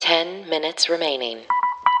10 minutes remaining.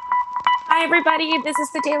 Hi, everybody. This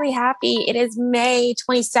is the Daily Happy. It is May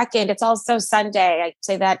 22nd. It's also Sunday. I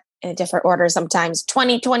say that in a different order sometimes.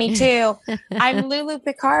 2022. I'm Lulu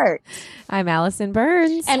Picard. I'm Allison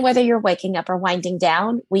Burns. And whether you're waking up or winding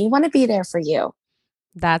down, we want to be there for you.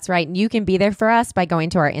 That's right. You can be there for us by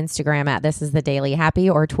going to our Instagram at This Is The Daily Happy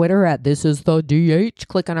or Twitter at This Is The DH.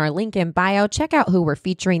 Click on our link in bio. Check out who we're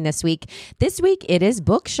featuring this week. This week, it is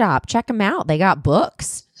Bookshop. Check them out. They got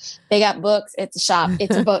books. They got books. It's a shop.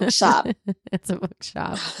 It's a bookshop. It's a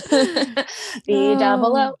bookshop.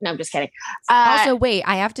 B-double-O. No, I'm just kidding. Also, wait,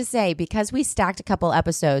 I have to say, because we stacked a couple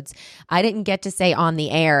episodes, I didn't get to say on the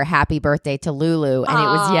air, happy birthday to Lulu, and it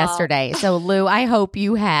was yesterday. So, Lou, I hope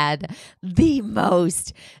you had the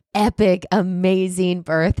most epic, amazing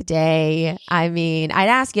birthday. I mean, I'd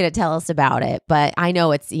ask you to tell us about it, but I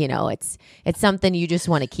know it's, it's something you just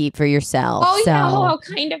want to keep for yourself. Oh, so. yeah. How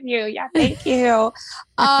kind of you. Yeah, thank you.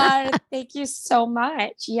 Thank you so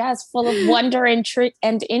much. Yes, full of wonder and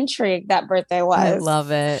intrigue that birthday was. I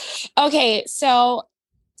love it. Okay, so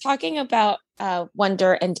talking about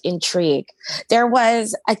wonder and intrigue, there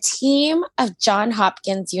was a team of Johns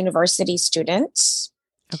Hopkins University students.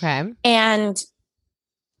 Okay. And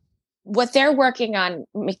what they're working on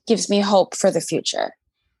gives me hope for the future.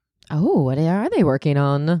 Oh, what are they working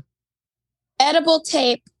on? Edible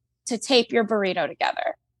tape to tape your burrito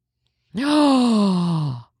together.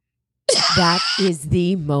 Oh, that is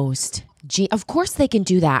the most. Of course they can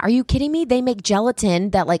do that. Are you kidding me? They make gelatin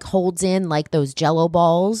that like holds in like those Jello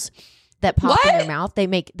balls that pop in your mouth. They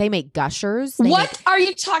make gushers. Are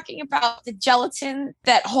you talking about? The gelatin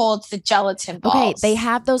that holds the gelatin balls. Okay, they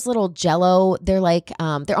have those little Jello. They're like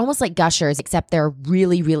they're almost like gushers, except they're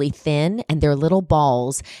really, really thin and they're little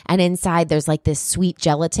balls. And inside there's like this sweet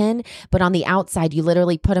gelatin, but on the outside you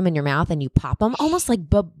literally put them in your mouth and you pop them, almost like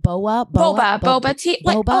boba tea.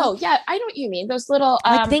 Oh yeah, I know what you mean. Those little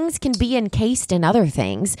like things can be encased in other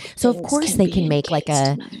things. So of course they can make like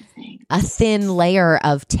a thin layer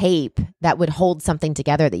of tape that would hold something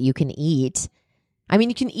together that you can eat. I mean,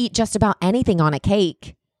 you can eat just about anything on a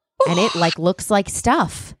cake and it like looks like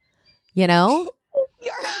stuff, you know?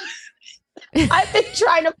 I've been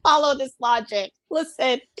trying to follow this logic.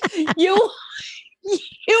 Listen, you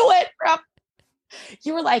went from,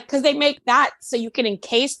 you were like, because they make that so you can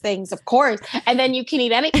encase things, of course, and then you can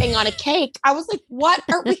eat anything on a cake. I was like, what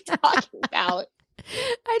are we talking about?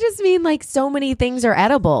 I just mean like so many things are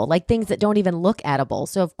edible, like things that don't even look edible.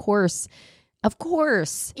 So of course,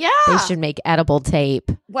 yeah, they should make edible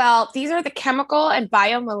tape. Well, these are the chemical and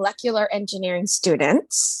biomolecular engineering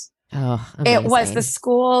students. Oh, amazing. It was the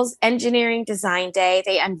school's engineering design day.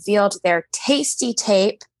 They unveiled their tasty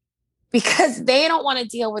tape because they don't want to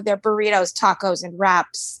deal with their burritos, tacos, and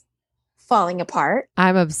wraps falling apart.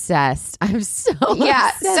 I'm obsessed. I'm so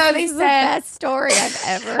obsessed. So they said, the best story I've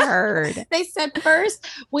ever heard. They said, first,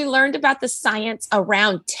 we learned about the science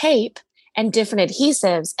around tape and different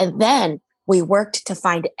adhesives, and then we worked to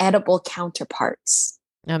find edible counterparts.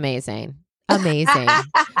 Amazing.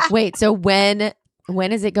 Wait, so when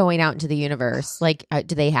is it going out into the universe? Like,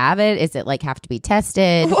 do they have it? Is it like have to be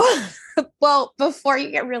tested? Well, before you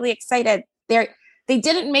get really excited, they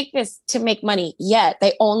didn't make this to make money yet.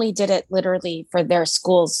 They only did it literally for their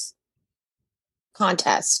school's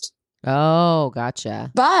contest. Oh, gotcha.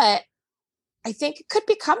 But I think it could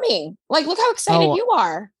be coming. Like, look how excited you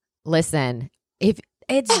are. Listen, if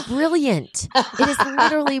it's brilliant. It is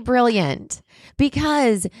literally brilliant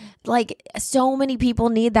because like so many people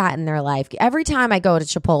need that in their life. Every time I go to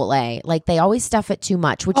Chipotle, like they always stuff it too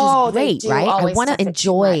much, which is great, right? I want to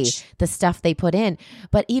enjoy the stuff they put in,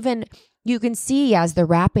 but even you can see as they're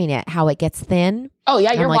wrapping it how it gets thin. Oh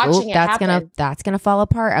yeah, you're like, watching it happen. That's gonna fall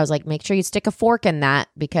apart. I was like, make sure you stick a fork in that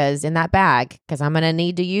bag because I'm gonna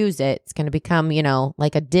need to use it. It's gonna become,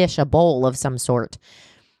 like a dish, a bowl of some sort.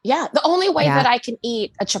 Yeah, the only way that I can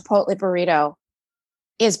eat a Chipotle burrito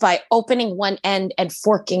is by opening one end and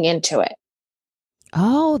forking into it.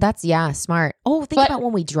 Oh, that's smart. Oh, think about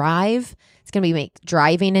when we drive. It's going to be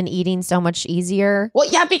driving and eating so much easier. Well,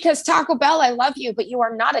 yeah, because Taco Bell, I love you, but you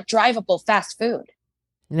are not a drivable fast food.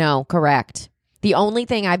 No, correct. The only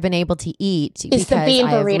thing I've been able to eat is the bean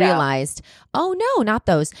burrito. I've realized, oh no, not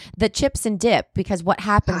those. The chips and dip, because what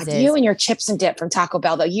happens is you and your chips and dip from Taco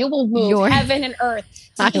Bell, though, you will move heaven and earth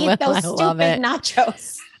to eat those stupid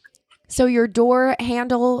nachos. So your door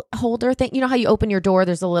handle holder thing, you know how you open your door,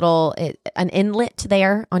 there's a little, an inlet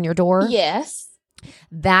there on your door? Yes.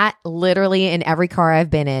 That literally in every car I've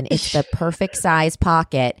been in, it's the perfect size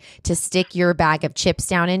pocket to stick your bag of chips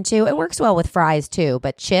down into. It works well with fries too,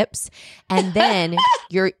 but chips. And then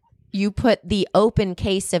you put the open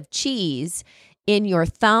case of cheese in your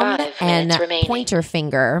thumb 5 and minutes remaining. pointer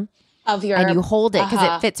finger. Of your And you hold it because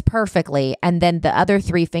it fits perfectly. And then the other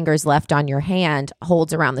 3 fingers left on your hand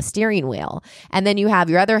holds around the steering wheel. And then you have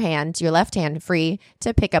your other hand, your left hand, free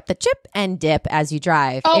to pick up the chip and dip as you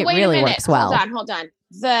drive. Oh, it wait really a minute. works well. Hold on.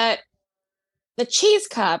 The cheese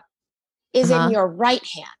cup is in your right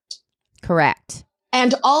hand Correct.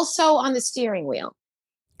 and also on the steering wheel.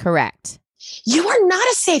 Correct. You are not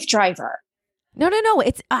a safe driver. No.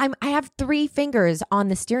 It's I have 3 fingers on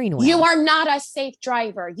the steering wheel. You are not a safe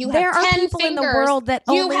driver. There have are 10 people fingers. in the world that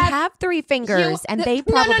You only have 3 fingers, and they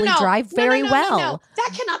probably drive very well. No.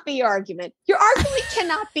 That cannot be your argument. Your argument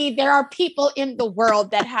cannot be there are people in the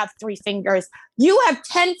world that have 3 fingers. You have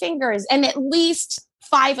 10 fingers, and at least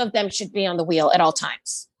 5 of them should be on the wheel at all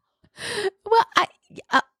times.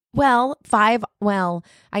 Well, 5. Well,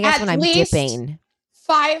 I guess At when I'm least dipping,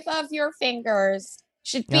 5 of your fingers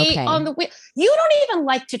should be Okay. on the wheel. You don't even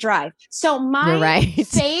like to drive. So You're my right.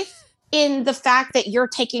 faith in the fact that you're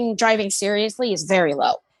taking driving seriously is very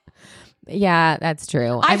low. Yeah, that's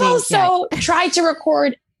true. I've also tried to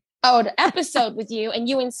record an episode with you, and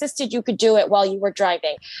you insisted you could do it while you were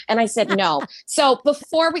driving. And I said no. So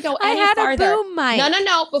before we go I any had farther, a boom mic.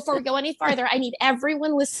 no. Before we go any farther, I need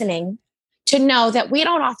everyone listening to know that we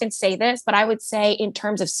don't often say this, but I would say in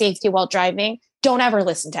terms of safety while driving, don't ever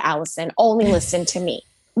listen to Allison. Only listen to me.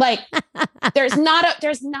 Like there's not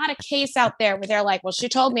a case out there where they're like, well, she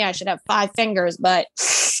told me I should have 5 fingers, but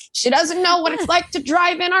she doesn't know what it's like to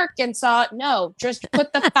drive in Arkansas. No, just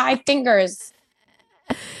put the 5 fingers.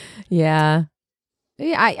 Yeah.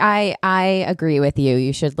 I agree with you.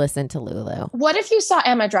 You should listen to Lulu. What if you saw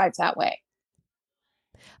Emma drive that way?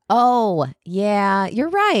 Oh, yeah, you're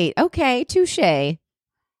right. Okay, touche.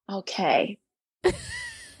 Okay.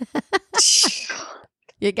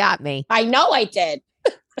 You got me. I know I did.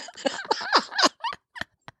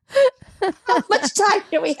 How much time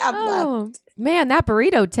do we have left? Man, that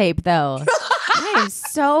burrito tape, though. I am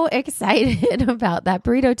so excited about that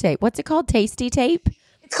burrito tape. What's it called? Tasty tape?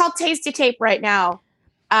 It's called Tasty Tape right now.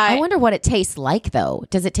 I wonder what it tastes like, though.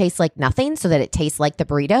 Does it taste like nothing so that it tastes like the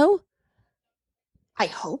burrito? I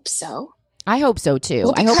hope so. I hope so, too.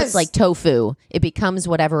 Well, I hope it's like tofu. It becomes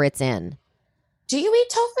whatever it's in. Do you eat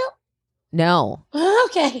tofu? No.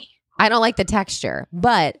 Okay. I don't like the texture,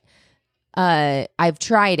 but I've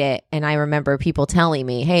tried it, and I remember people telling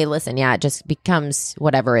me, hey, listen, yeah, it just becomes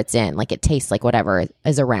whatever it's in. Like it tastes like whatever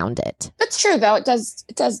is around it. That's true, though. It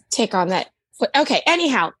does take on that. Okay.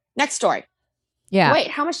 Anyhow, next story. Yeah. Wait,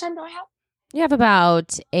 how much time do I have? You have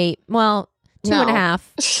about 8, well,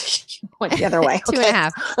 2.5. Went the other way. Two and a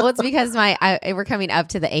half. Well, it's because we're coming up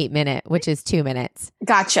to the 8-minute, which is 2 minutes.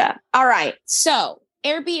 Gotcha. All right. So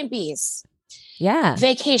Airbnbs. Yeah.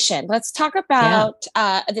 Vacation. Let's talk about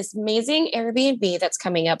this amazing Airbnb that's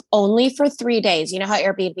coming up only for 3 days. You know how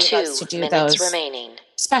Airbnb loves to do those remaining.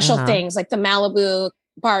 special things like the Malibu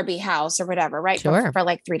Barbie house or whatever, right? Sure. For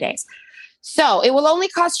like 3 days. So it will only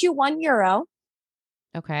cost you €1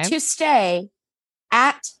 Okay. to stay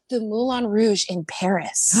at the Moulin Rouge in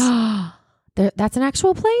Paris. That's an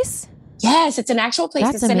actual place? Yes, it's an actual place.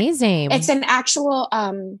 That's amazing. It's an actual,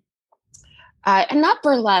 not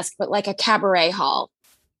burlesque, but like a cabaret hall.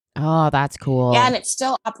 Oh, that's cool. Yeah, and it's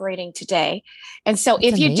still operating today. And so That's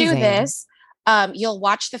if you do amazing. this, you'll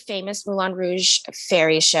watch the famous Moulin Rouge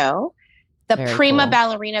fairy show. The Very prima cool.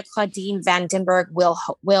 ballerina Claudine Vandenberg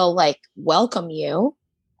will like welcome you.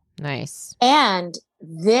 Nice. And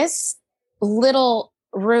this little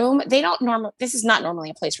room, this is not normally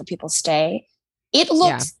a place where people stay. It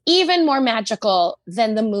looks even more magical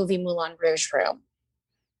than the movie Moulin Rouge room.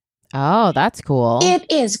 Oh, that's cool. It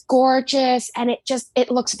is gorgeous, and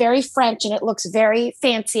it looks very French, and it looks very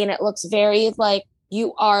fancy, and it looks very like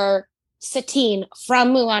you are Satine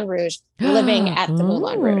from Moulin Rouge living at the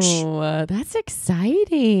Moulin Rouge. Oh, that's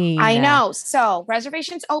exciting. I know. So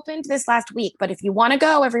reservations opened this last week, but if you want to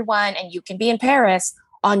go, everyone, and you can be in Paris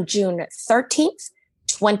on June 13th,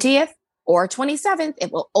 20th, or 27th,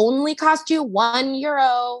 it will only cost you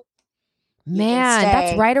 €1. Man,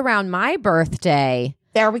 that's right around my birthday.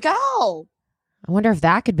 There we go. I wonder if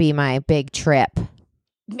that could be my big trip.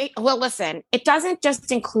 Well, listen, it doesn't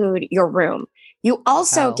just include your room. You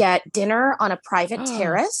also get dinner on a private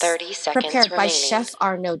terrace 30 seconds prepared by remaining. Chef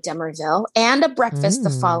Arnaud Demerville and a breakfast the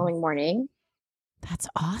following morning. That's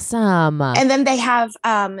awesome. And then they have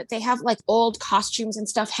like old costumes and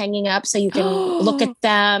stuff hanging up so you can look at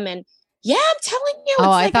them. And yeah, I'm telling you. Oh, it's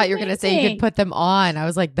I like thought you were going to say you amazing. could put them on. I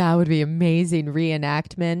was like, that would be amazing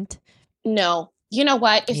reenactment. No. You know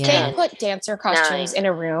what? If Yeah. they put dancer costumes 9, in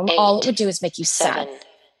a room, 8, all it would do is make you sad. 7,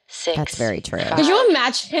 6. That's very true. Could you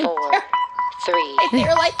imagine? 4, 3,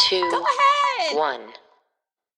 They're like, 2, go ahead. it. 1.